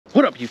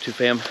What up, YouTube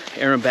fam?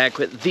 Aaron back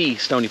with the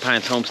Stony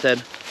Pines Homestead.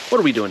 What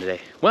are we doing today?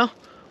 Well,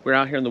 we're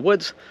out here in the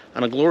woods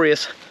on a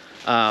glorious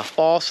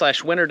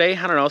fall/winter day.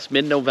 I don't know, it's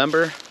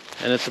mid-November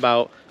and it's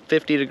about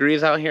 50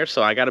 degrees out here,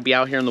 so I got to be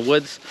out here in the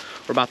woods.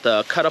 We're about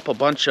to cut up a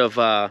bunch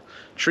of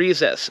trees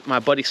that my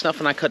buddy Snuff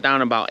and I cut down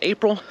in about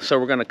April. So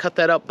we're going to cut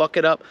that up, buck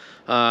it up,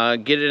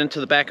 get it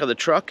into the back of the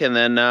truck, and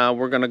then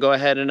we're going to go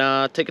ahead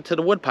and take it to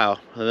the wood pile,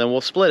 and then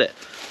we'll split it.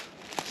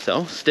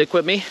 So stick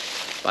with me.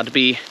 It's about to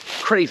be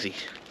crazy.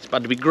 It's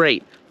about to be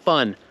great,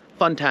 fun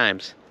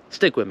times.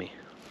 Stick with me.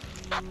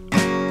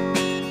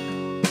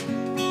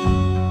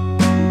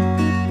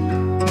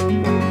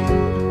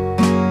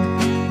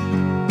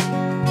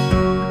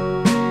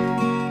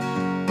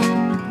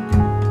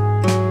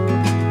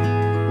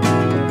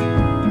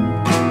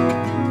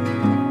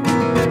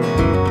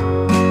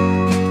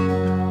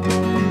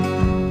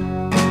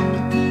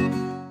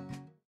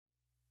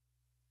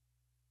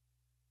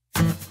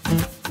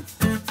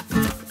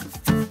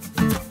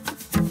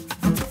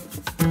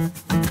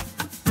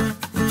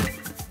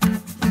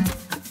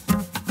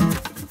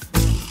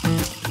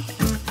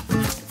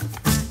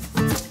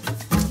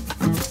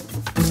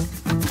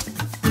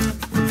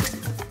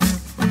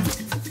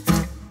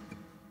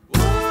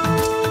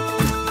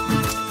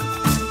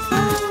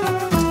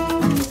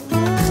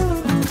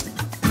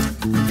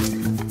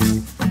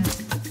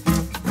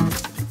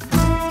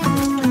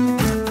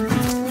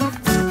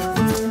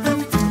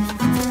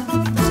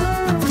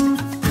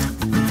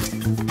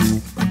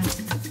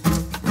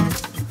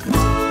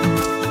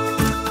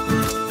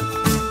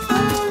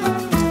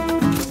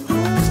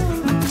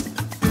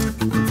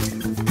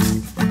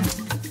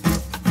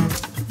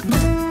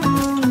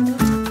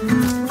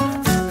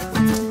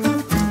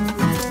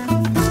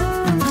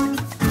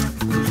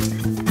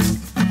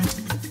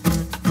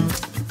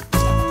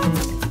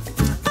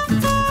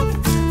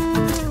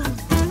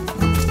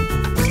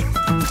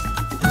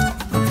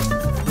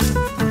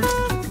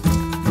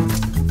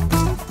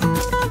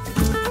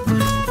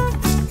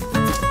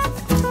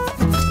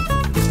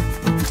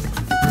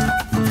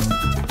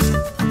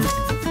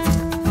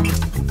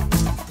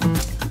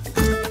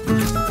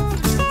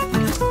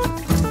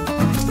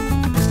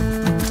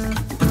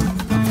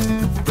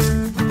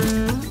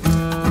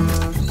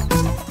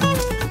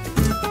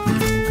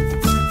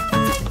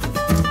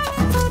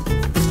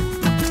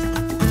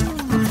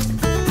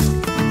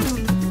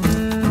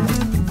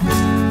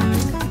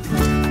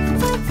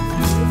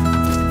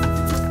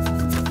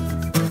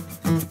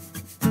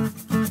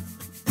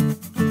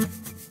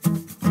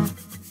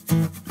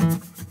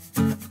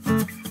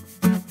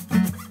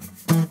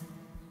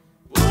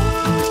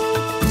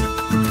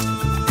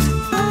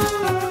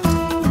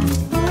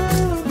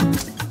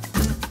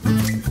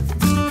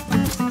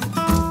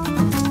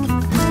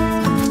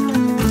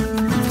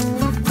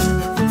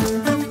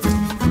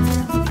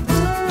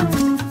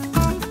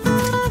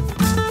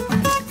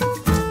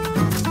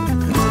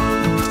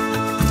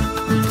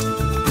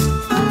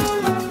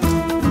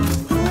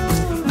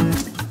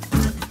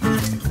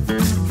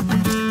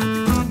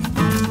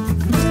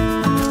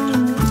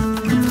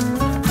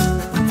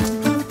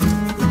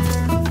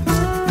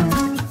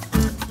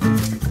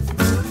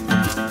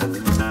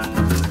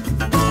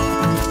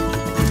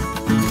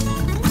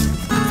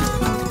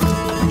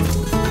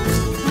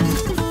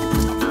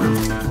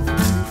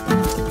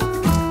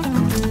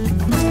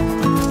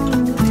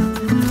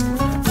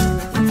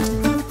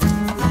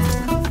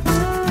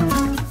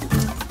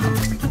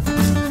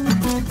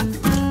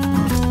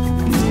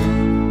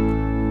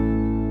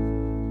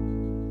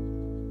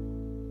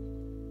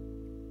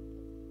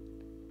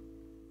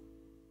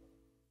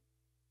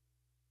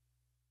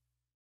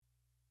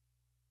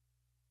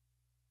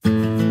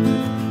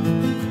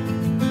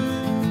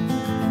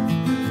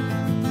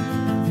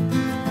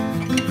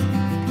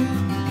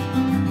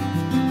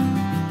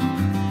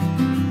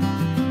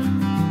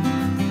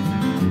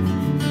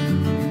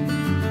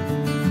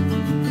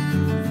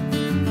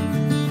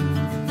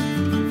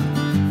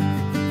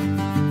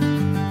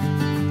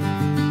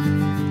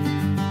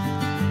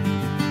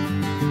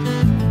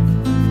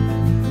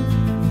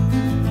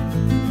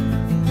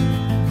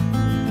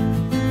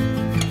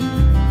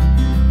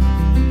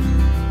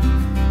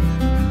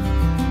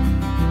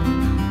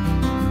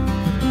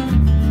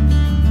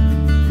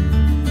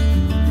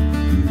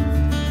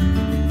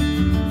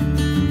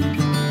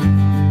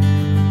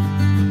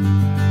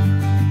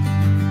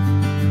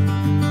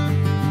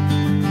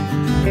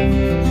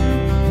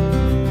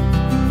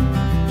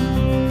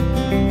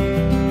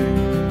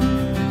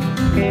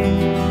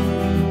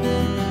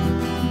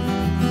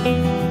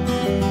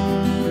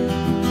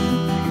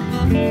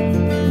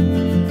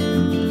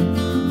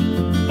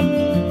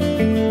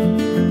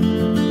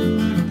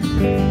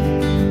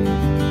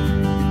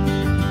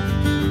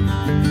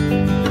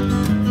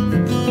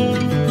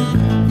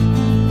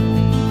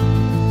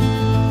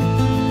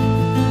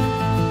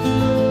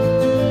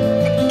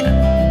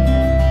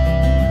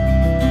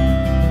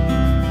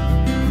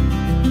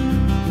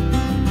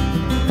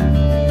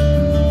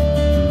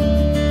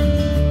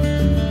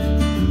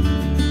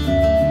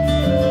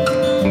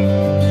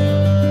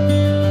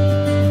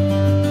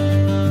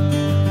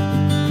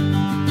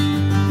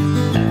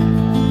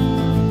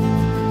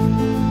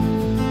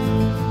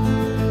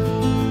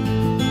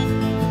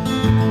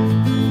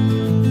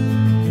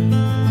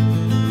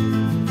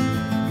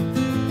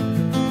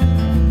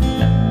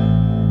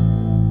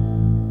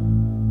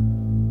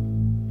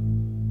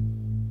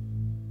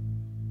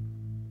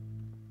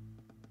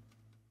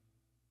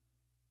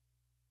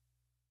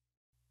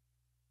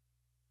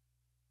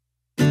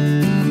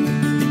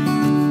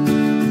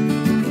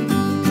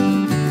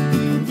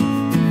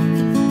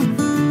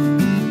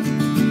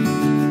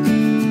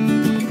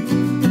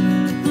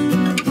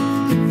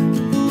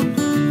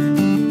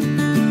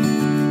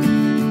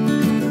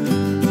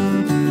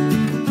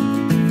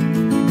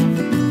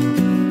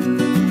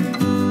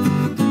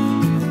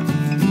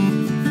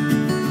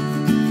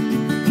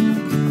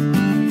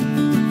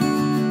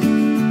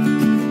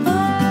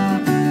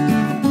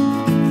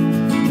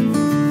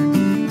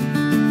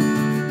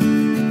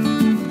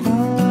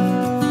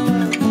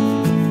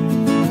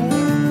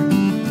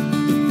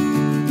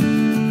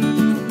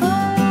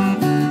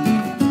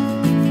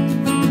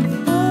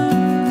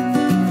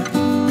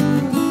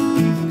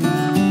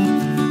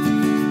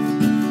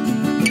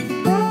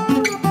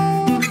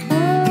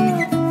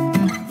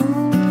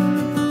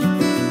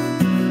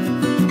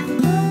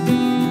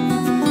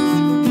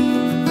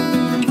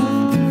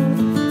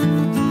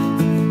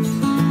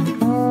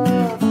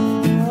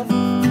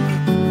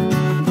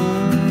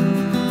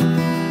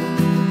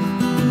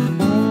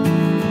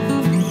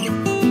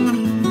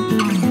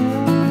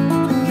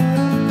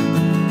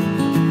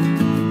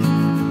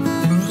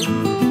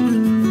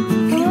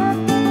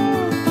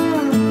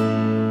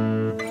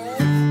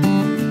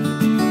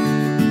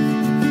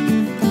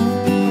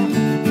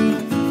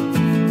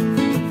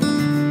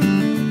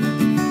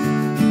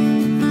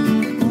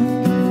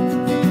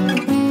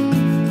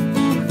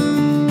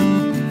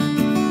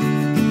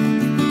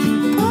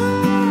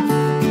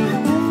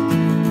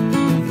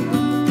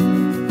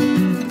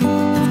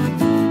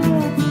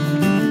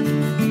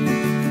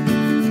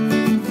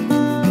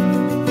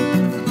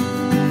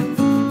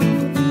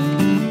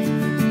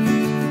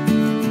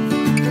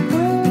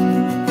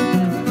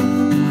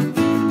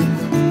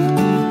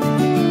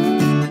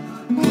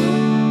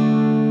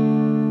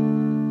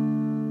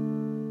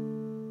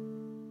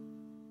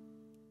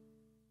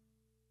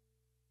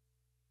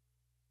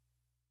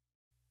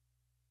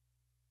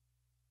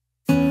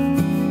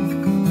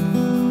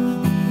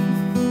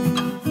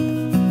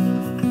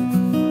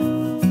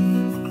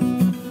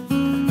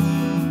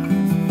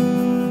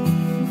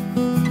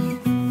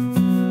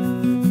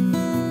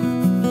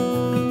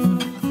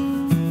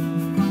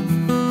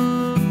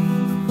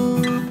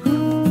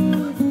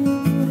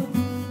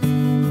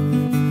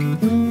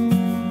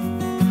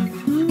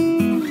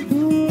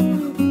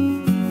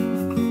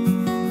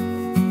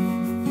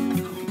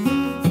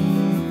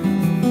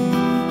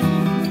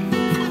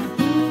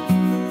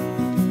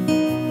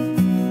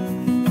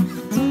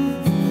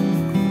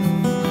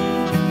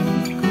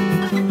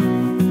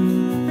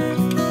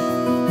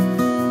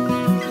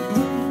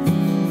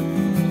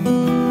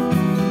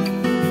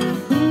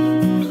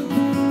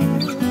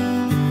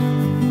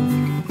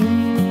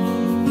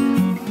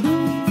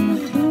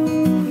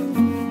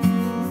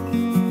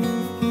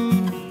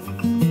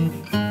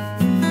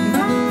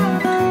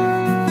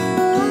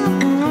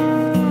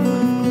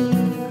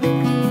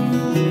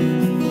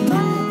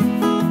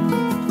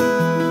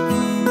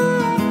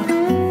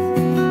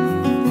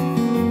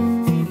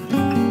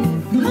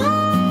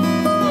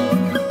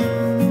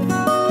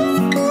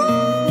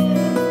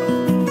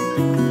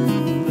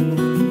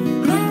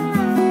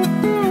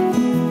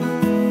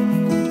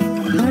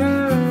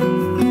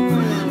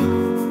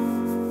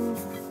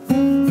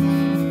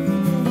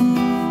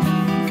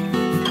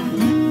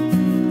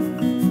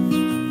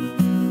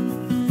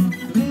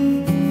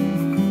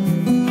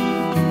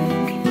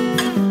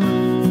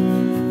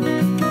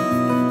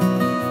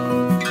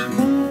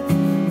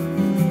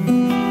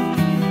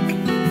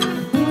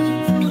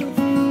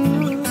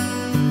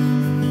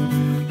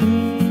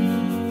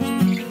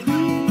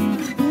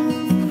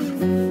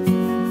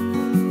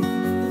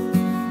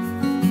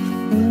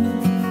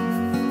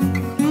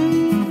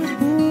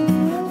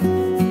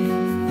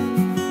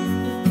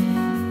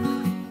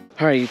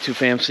 right, YouTube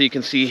fam, so you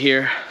can see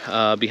here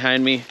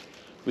behind me,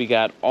 we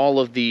got all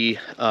of the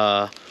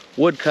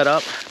wood cut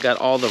up, got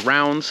all the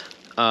rounds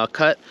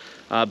cut.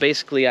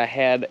 Basically, I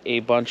had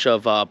a bunch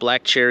of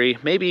black cherry,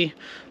 maybe,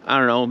 I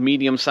don't know,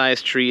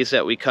 medium-sized trees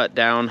that we cut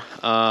down.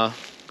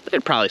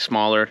 They're probably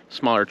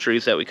smaller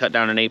trees that we cut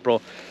down in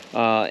April.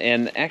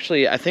 And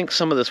actually, I think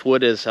some of this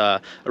wood is,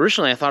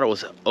 originally I thought it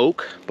was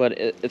oak, but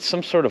it's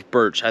some sort of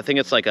birch. I think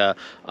it's like a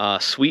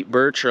sweet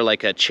birch or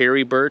like a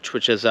cherry birch,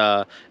 which is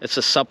it's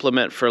a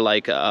supplement for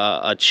like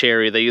a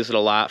cherry. They use it a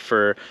lot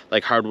for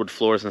like hardwood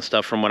floors and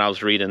stuff from what I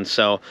was reading.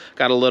 So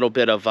got a little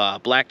bit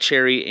of black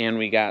cherry, and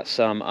we got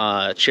some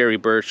cherry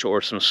birch,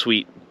 or some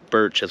sweet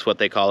birch is what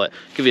they call it.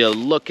 Give you a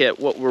look at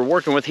what we're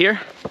working with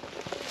here.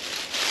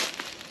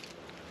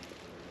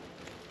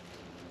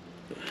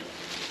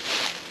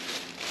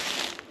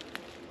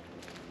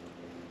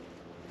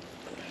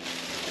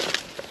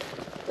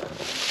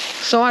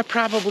 So I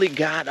probably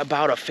got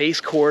about a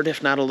face cord,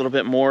 if not a little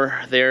bit more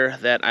there,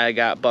 that I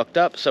got bucked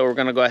up. So we're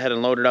gonna go ahead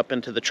and load it up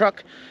into the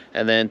truck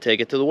and then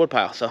take it to the wood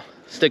pile. So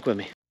stick with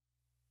me.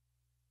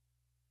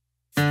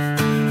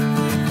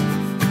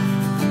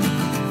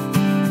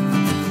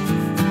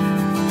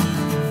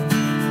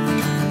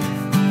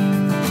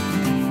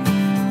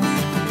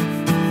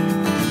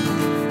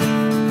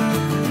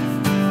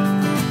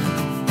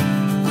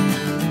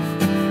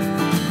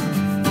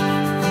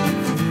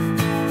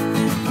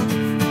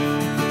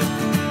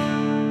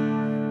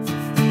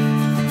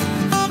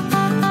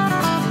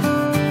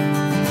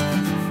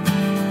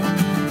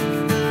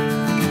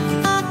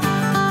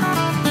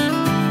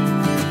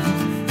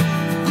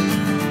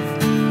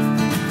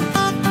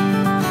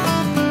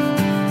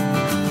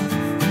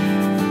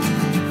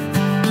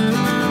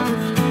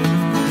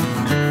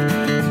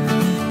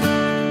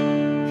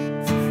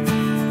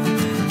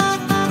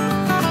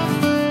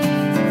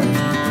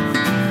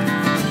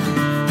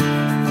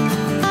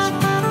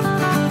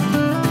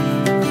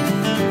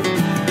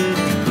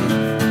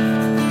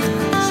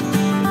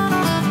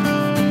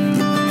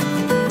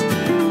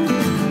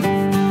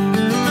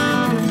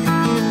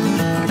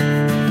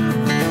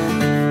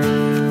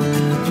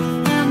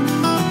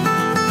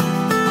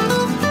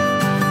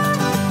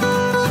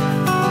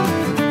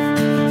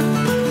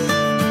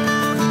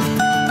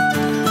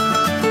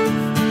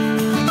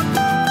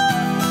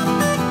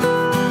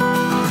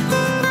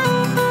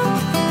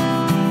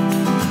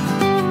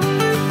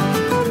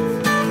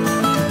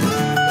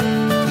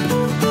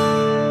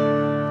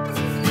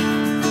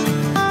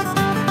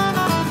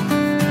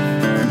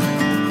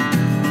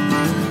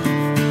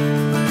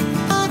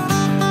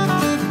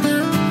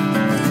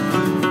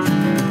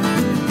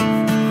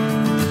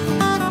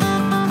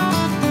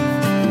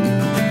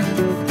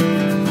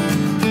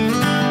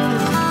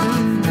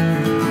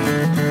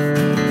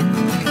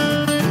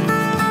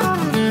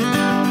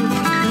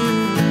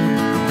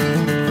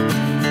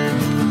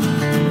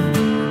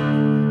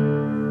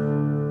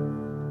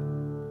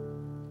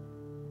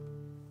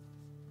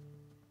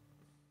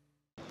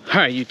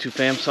 All right, YouTube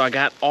fam, so I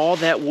got all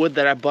that wood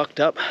that I bucked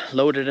up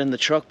loaded in the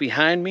truck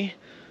behind me.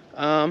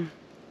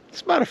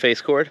 It's about a face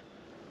cord.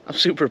 I'm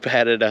super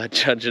bad at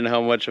judging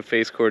how much a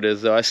face cord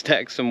is, though. I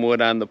stacked some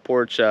wood on the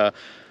porch, I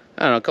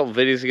don't know, a couple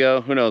videos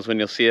ago. Who knows when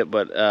you'll see it,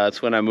 but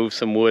it's when I moved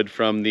some wood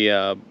from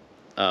the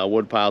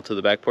wood pile to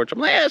the back porch. I'm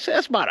like, yeah,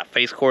 that's about a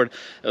face cord.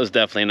 It was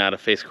definitely not a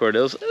face cord.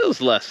 It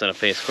was less than a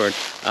face cord,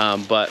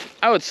 but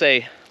I would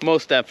say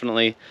most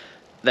definitely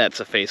that's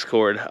a face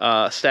cord.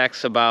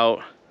 Stacks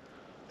about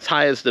as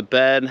high as the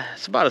bed.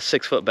 It's about a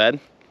 6-foot bed, a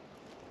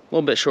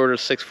little bit shorter,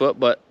 6 foot,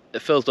 but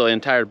it fills the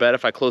entire bed.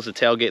 If I close the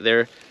tailgate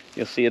there,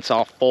 you'll see it's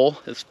all full.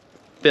 It's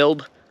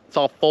filled. It's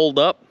all folded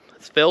up.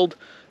 It's filled.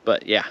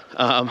 But yeah.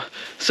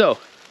 So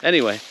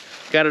anyway,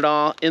 got it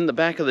all in the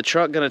back of the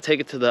truck. Gonna take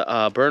it to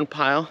the burn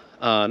pile.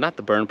 Not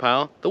the burn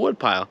pile, the wood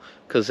pile.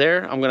 Because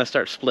there, I'm gonna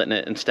start splitting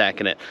it and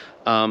stacking it.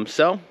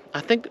 So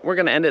I think we're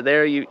gonna end it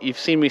there. You've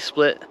seen me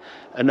split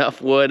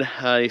enough wood.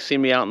 You've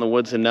seen me out in the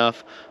woods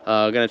enough.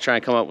 Gonna try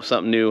and come up with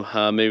something new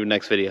maybe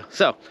next video.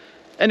 So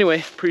anyway,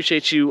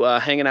 appreciate you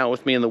hanging out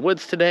with me in the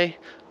woods today.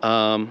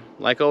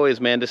 Like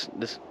always, man, just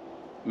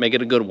make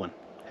it a good one.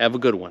 Have a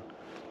good one.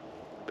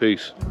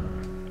 Peace.